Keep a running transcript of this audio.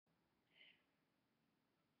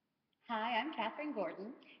Hi, I'm Catherine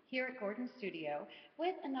Gordon here at Gordon Studio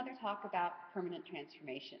with another talk about permanent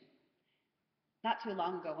transformation. Not too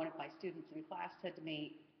long ago, one of my students in class said to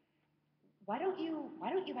me, why don't you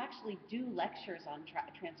actually do lectures on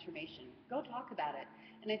transformation? Go talk about it.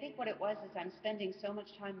 And I think what it was is I'm spending so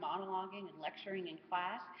much time monologuing and lecturing in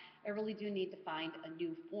class, I really do need to find a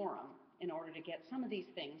new forum in order to get some of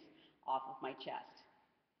these things off of my chest.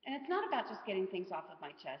 And it's not about just getting things off of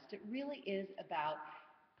my chest. It really is about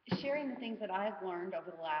sharing the things that I've learned over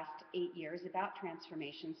the last 8 years about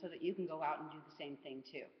transformation so that you can go out and do the same thing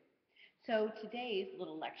too. So today's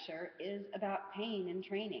little lecture is about pain in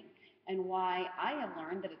training and why I have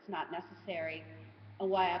learned that it's not necessary and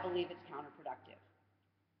why I believe it's counterproductive.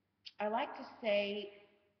 I like to say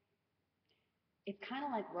it's kind of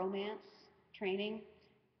like romance training.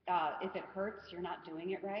 If it hurts, you're not doing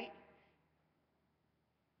it right.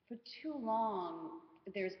 For too long,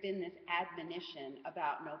 there's been this admonition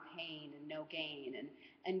about no pain and no gain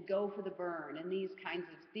and go for the burn and these kinds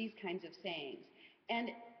of sayings. And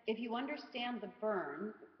if you understand the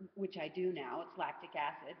burn, which I do now, it's lactic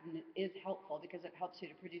acid and it is helpful because it helps you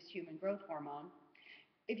to produce human growth hormone.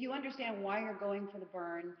 If you understand why you're going for the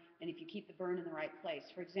burn and if you keep the burn in the right place.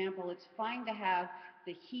 For example, it's fine to have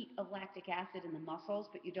the heat of lactic acid in the muscles,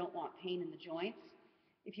 but you don't want pain in the joints.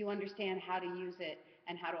 If you understand how to use it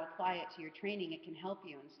and how to apply it to your training, it can help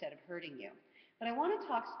you instead of hurting you. But I want to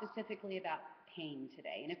talk specifically about pain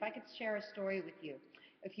today. And if I could share a story with you.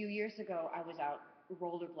 A few years ago, I was out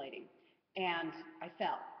rollerblading and I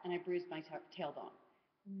fell and I bruised my tailbone.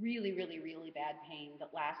 Really, really, really bad pain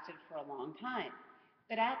that lasted for a long time.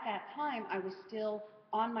 But at that time, I was still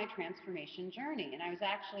on my transformation journey, and I was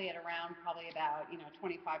actually at around probably about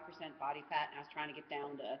 25% body fat, and I was trying to get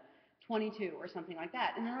down to 22 or something like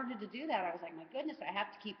that. And in order to do that, I was like, my goodness, I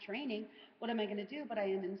have to keep training. What am I going to do? But I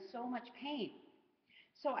am in so much pain.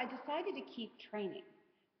 So I decided to keep training,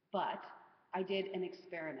 but I did an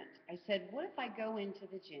experiment. I said, what if I go into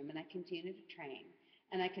the gym and I continue to train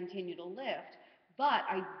and I continue to lift, but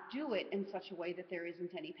I do it in such a way that there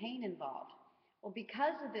isn't any pain involved? Well,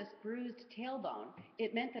 because of this bruised tailbone,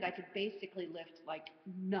 it meant that I could basically lift like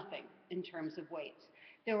nothing in terms of weights.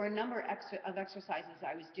 There were a number of exercises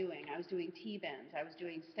I was doing. I was doing T-bends, I was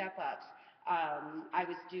doing step-ups, I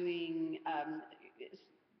was doing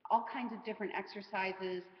all kinds of different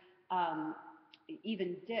exercises, um,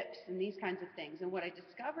 even dips and these kinds of things. And what I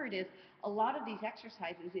discovered is a lot of these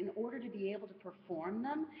exercises, in order to be able to perform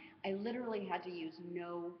them, I literally had to use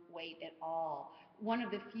no weight at all. One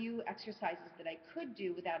of the few exercises that I could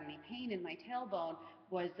do without any pain in my tailbone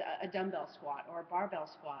was a dumbbell squat or a barbell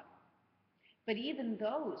squat. But even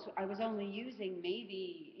those, I was only using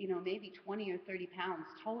maybe 20 or 30 pounds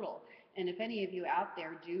total. And if any of you out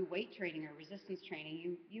there do weight training or resistance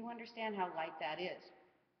training, you understand how light that is.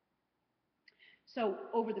 So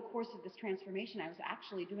over the course of this transformation, I was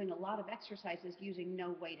actually doing a lot of exercises using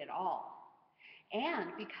no weight at all.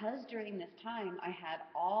 And because during this time I had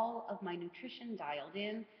all of my nutrition dialed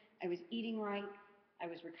in, I was eating right, I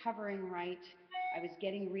was recovering right, I was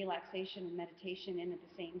getting relaxation and meditation in at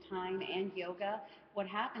the same time and yoga, what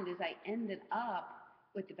happened is I ended up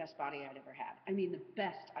with the best body I'd ever had. I mean, the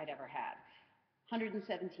best I'd ever had.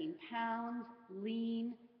 117 pounds,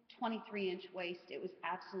 lean, 23-inch waist. It was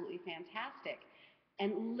absolutely fantastic.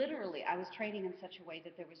 And literally, I was training in such a way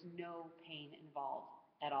that there was no pain involved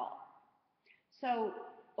at all. So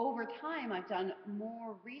over time, I've done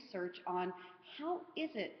more research on how is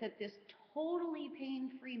it that this totally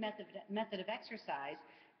pain-free method of exercise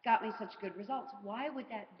got me such good results. Why would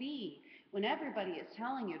that be when everybody is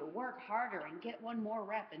telling you to work harder and get one more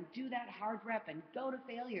rep and do that hard rep and go to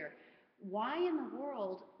failure? Why in the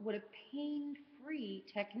world would a pain-free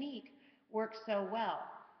technique work so well?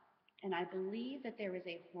 And I believe that there is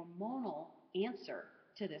a hormonal answer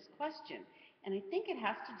to this question. And I think it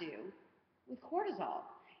has to do with cortisol.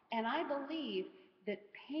 And I believe that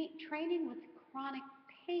training with chronic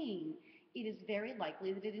pain, it is very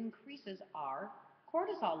likely that it increases our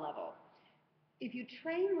cortisol level. If you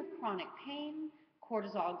train with chronic pain,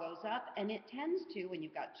 cortisol goes up, and it tends to, when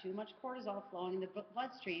you've got too much cortisol flowing in the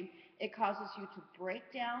bloodstream, it causes you to break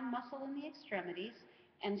down muscle in the extremities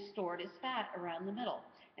and store it as fat around the middle.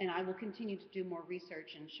 And I will continue to do more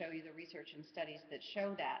research and show you the research and studies that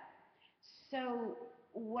show that. So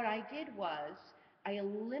what I did was I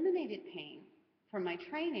eliminated pain from my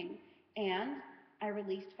training and I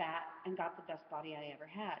released fat and got the best body I ever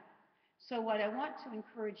had. So what I want to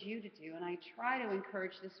encourage you to do, and I try to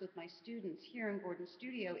encourage this with my students here in Gordon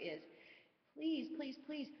Studio, is please, please,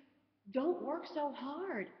 please don't work so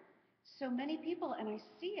hard. So many people, and I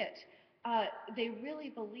see it, They really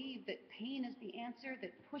believe that pain is the answer,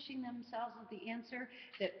 that pushing themselves is the answer,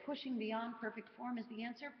 that pushing beyond perfect form is the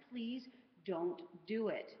answer. Please don't do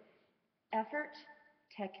it. Effort,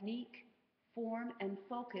 technique, form, and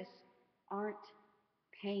focus aren't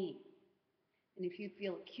pain. And if you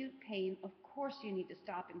feel acute pain, of course you need to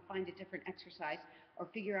stop and find a different exercise or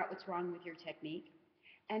figure out what's wrong with your technique.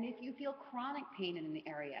 And if you feel chronic pain in an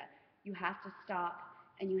area, you have to stop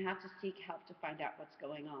and you have to seek help to find out what's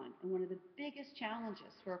going on. And one of the biggest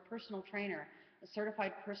challenges for a personal trainer, a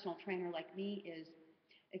certified personal trainer like me, is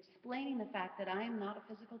explaining the fact that I am not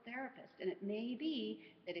a physical therapist. And it may be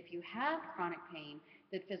that if you have chronic pain,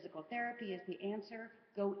 that physical therapy is the answer.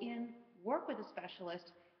 Go in, work with a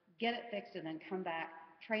specialist, get it fixed, and then come back.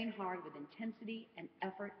 Train hard with intensity and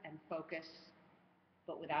effort and focus,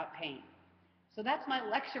 but without pain. So that's my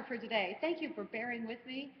lecture for today. Thank you for bearing with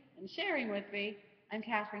me and sharing with me. I'm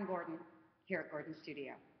Katherine Gordon here at Gordon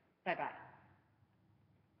Studio. Bye-bye.